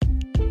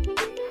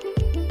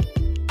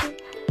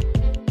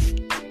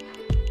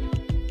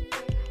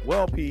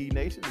Well, PE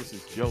Nation, this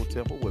is Joe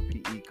Temple with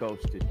PE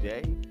Coach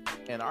Today,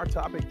 and our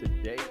topic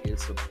today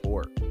is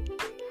support.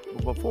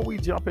 But before we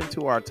jump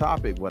into our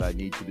topic, what I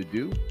need you to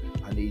do,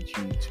 I need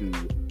you to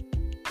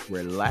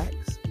relax,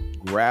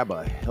 grab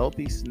a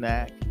healthy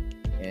snack,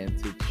 and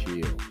to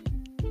chill.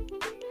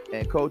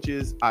 And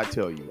coaches, I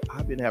tell you,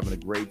 I've been having a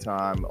great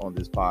time on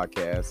this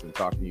podcast and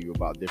talking to you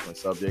about different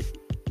subjects.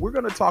 We're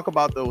going to talk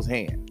about those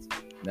hands.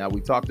 Now,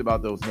 we talked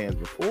about those hands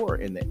before,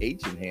 and the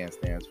H in hand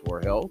stands for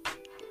health.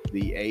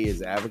 The A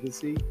is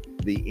advocacy,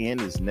 the N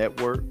is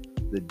network,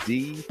 the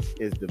D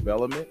is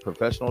development,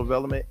 professional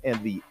development,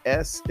 and the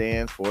S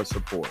stands for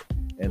support.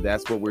 And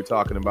that's what we're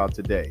talking about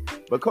today.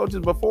 But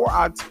coaches, before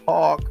I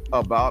talk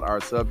about our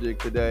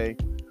subject today,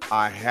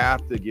 I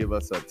have to give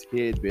us a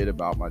tidbit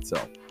about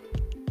myself.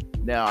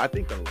 Now, I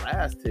think the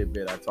last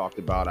tidbit I talked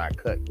about, I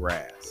cut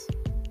grass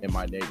in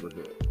my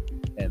neighborhood,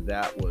 and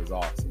that was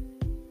awesome.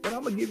 But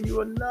I'm going to give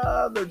you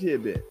another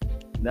tidbit.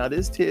 Now,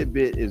 this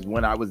tidbit is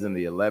when I was in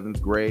the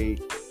 11th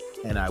grade,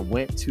 and I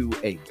went to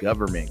a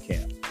government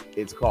camp.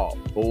 It's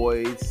called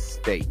Boys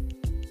State.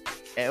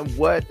 And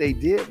what they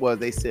did was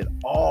they sent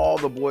all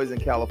the boys in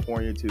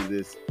California to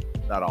this,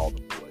 not all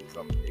the boys,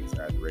 I'm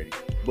exaggerating,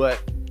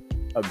 but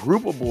a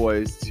group of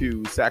boys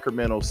to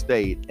Sacramento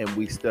State, and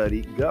we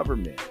studied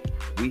government.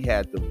 We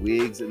had the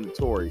Whigs and the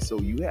Tories. So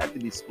you had to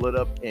be split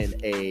up in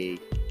a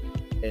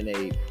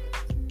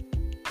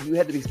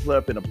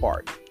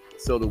party.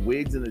 So the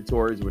Whigs and the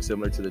Tories were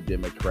similar to the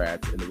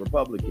Democrats and the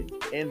Republicans.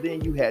 And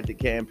then you had to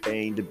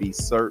campaign to be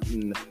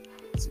certain.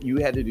 You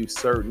had to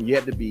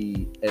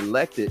be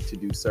elected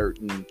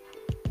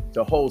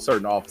to hold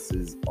certain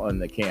offices on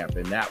the camp.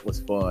 And that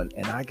was fun.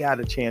 And I got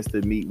a chance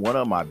to meet one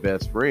of my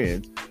best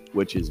friends,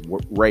 which is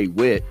Ray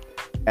Witt,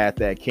 at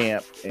that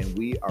camp. And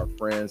we are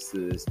friends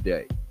to this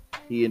day.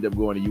 He ended up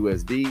going to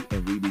USD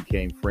and we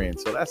became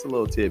friends. So that's a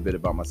little tidbit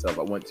about myself.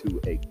 I went to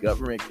a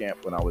government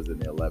camp when I was in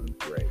the 11th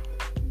grade.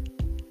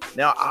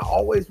 Now, I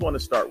always want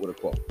to start with a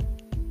quote.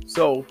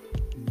 So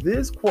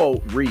this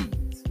quote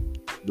reads,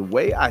 the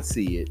way I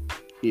see it,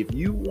 if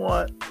you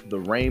want the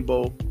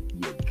rainbow,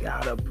 you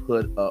gotta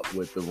put up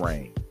with the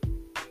rain.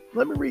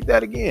 Let me read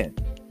that again.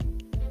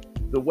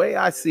 The way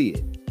I see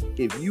it,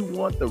 if you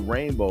want the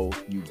rainbow,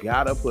 you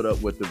gotta put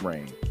up with the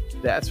rain.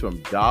 That's from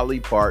Dolly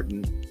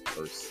Parton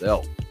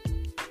herself.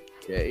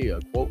 Okay,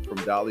 a quote from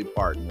Dolly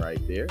Parton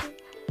right there.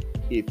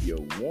 If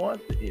you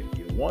want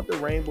the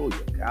rainbow,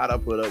 you gotta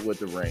put up with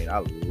the rain. I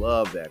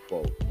love that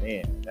quote.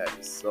 Man, that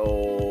is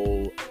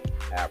so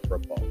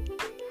apropos.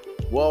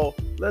 Well,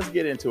 let's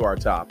get into our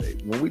topic.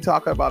 When we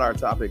talk about our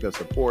topic of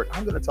support,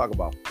 I'm going to talk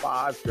about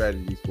 5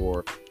 strategies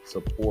for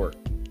support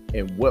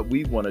and what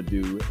we want to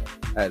do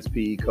as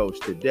PE Coach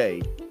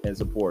Today in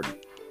supporting.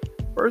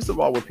 First of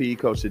all, with PE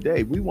Coach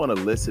Today, we want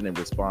to listen and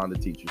respond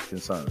to teachers'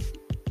 concerns.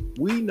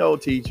 We know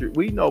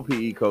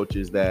PE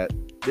coaches that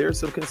there's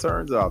some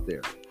concerns out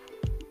there.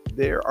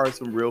 There are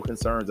some real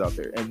concerns out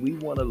there, and we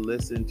want to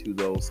listen to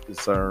those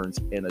concerns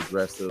and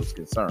address those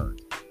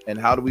concerns. And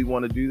how do we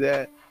want to do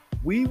that?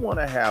 We want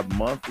to have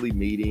monthly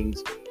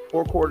meetings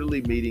or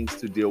quarterly meetings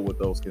to deal with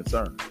those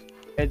concerns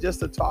and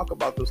just to talk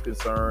about those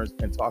concerns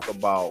and talk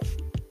about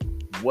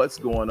what's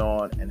going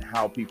on and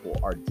how people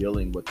are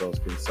dealing with those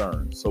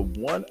concerns. So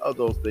one of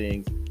those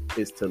things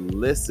is to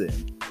listen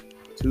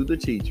to the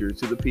teachers,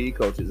 to the PE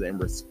coaches,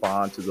 and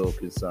respond to those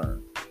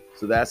concerns.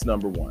 So that's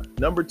number 1.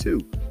 Number 2,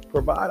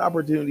 provide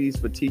opportunities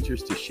for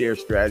teachers to share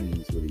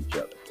strategies with each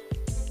other.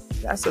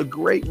 That's a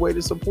great way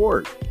to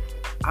support.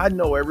 I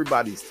know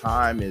everybody's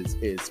time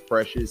is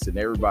precious and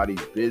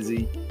everybody's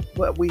busy,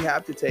 but we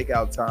have to take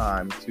out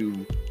time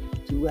to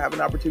have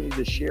an opportunity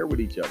to share with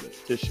each other,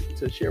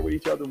 to share with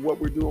each other what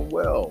we're doing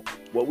well,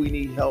 what we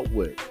need help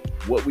with,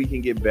 what we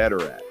can get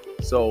better at.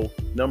 So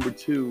number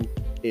 2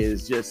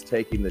 is just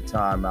taking the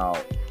time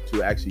out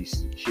to actually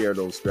share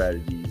those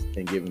strategies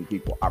and giving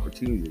people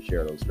opportunity to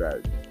share those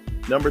strategies.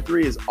 Number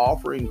 3 is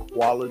offering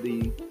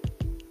quality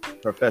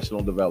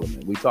professional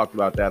development. We talked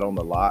about that on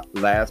the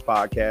last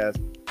podcast.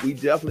 We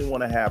definitely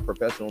want to have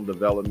professional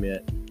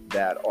development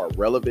that are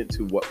relevant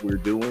to what we're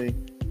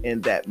doing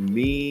and that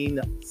mean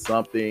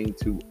something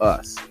to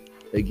us.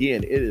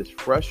 Again, it is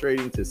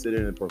frustrating to sit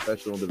in a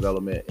professional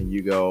development and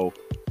you go,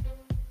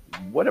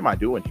 what am I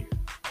doing here?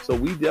 So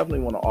we definitely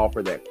want to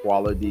offer that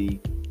quality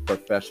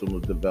professional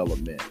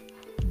development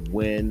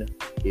when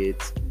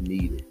it's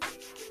needed.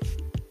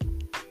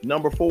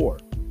 Number 4,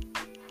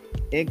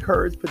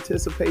 encourage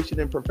participation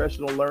in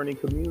professional learning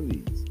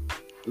communities.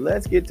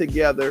 Let's get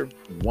together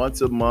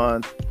once a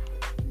month,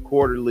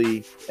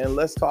 quarterly, and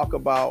let's talk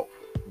about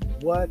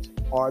what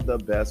are the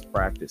best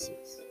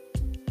practices.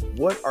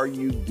 What are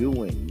you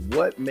doing?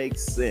 What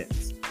makes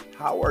sense?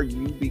 How are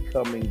you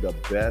becoming the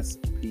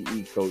best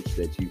PE coach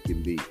that you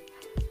can be?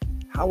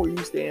 How are you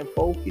staying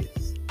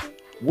focused?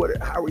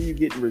 How are you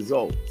getting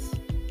results?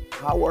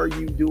 How are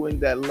you doing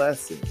that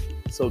lesson?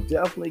 So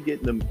definitely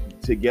getting them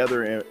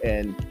together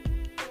and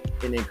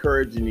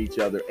encouraging each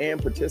other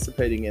and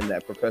participating in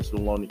that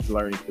professional learning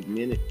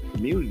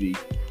community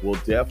will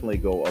definitely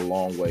go a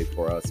long way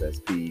for us as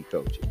PE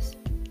coaches.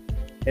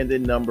 And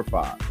then number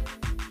 5,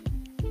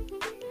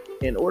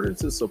 In order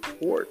to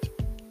support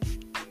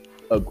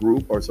a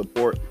group or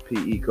support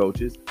PE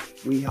coaches,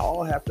 we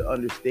all have to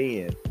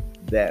understand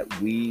that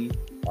we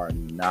are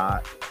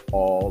not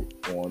all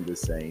on the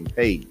same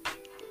page.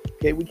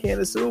 Okay, we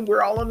can't assume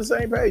we're all on the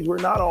same page. We're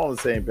not all on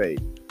the same page.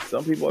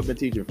 Some people have been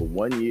teaching for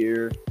 1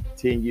 year,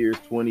 10 years,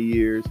 20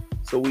 years.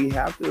 So we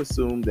have to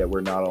assume that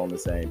we're not on the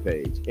same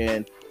page.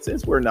 And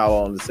since we're not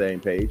all on the same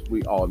page,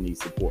 we all need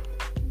support.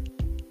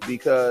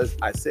 Because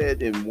I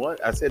said in one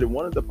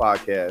of the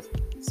podcasts,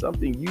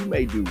 something you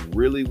may do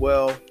really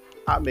well,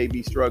 I may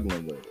be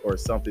struggling with, or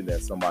something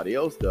that somebody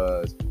else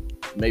does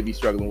may be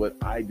struggling with,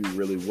 I do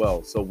really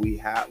well. So we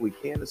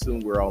can't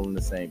assume we're all on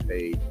the same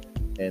page,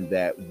 and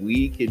that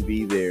we can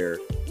be there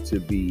to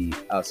be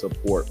a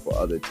support for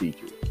other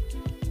teachers.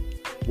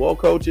 Well,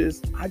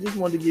 coaches, I just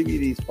wanted to give you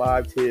these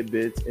 5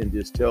 tidbits and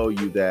just tell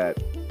you that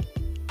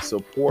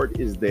support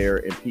is there,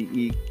 and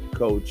PE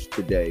coach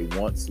today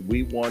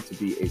we want to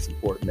be a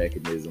support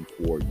mechanism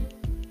for you.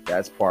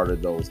 That's part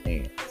of those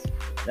hands.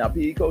 Now,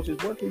 PE coaches,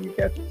 where can you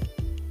catch us?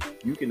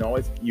 You can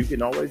always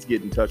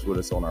get in touch with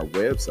us on our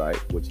website,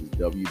 which is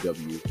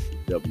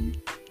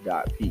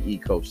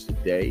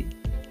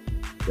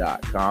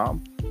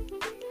www.pecoachtoday.com.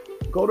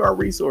 Go to our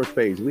resource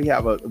page. We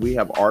have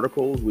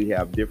articles, we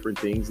have different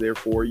things there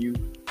for you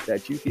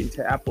that you can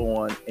tap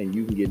on, and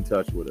you can get in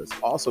touch with us.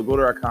 Also, go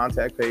to our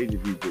contact page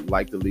if you would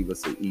like to leave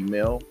us an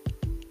email.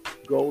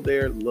 Go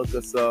there, look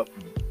us up.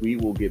 We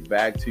will get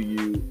back to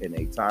you in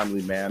a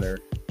timely manner,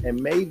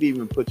 and maybe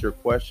even put your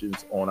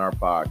questions on our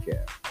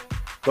podcast.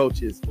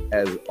 Coaches,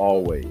 as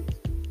always,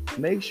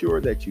 make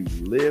sure that you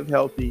live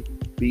healthy,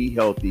 be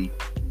healthy,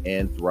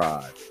 and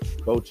thrive.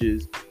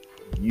 Coaches,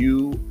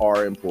 you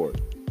are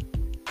important.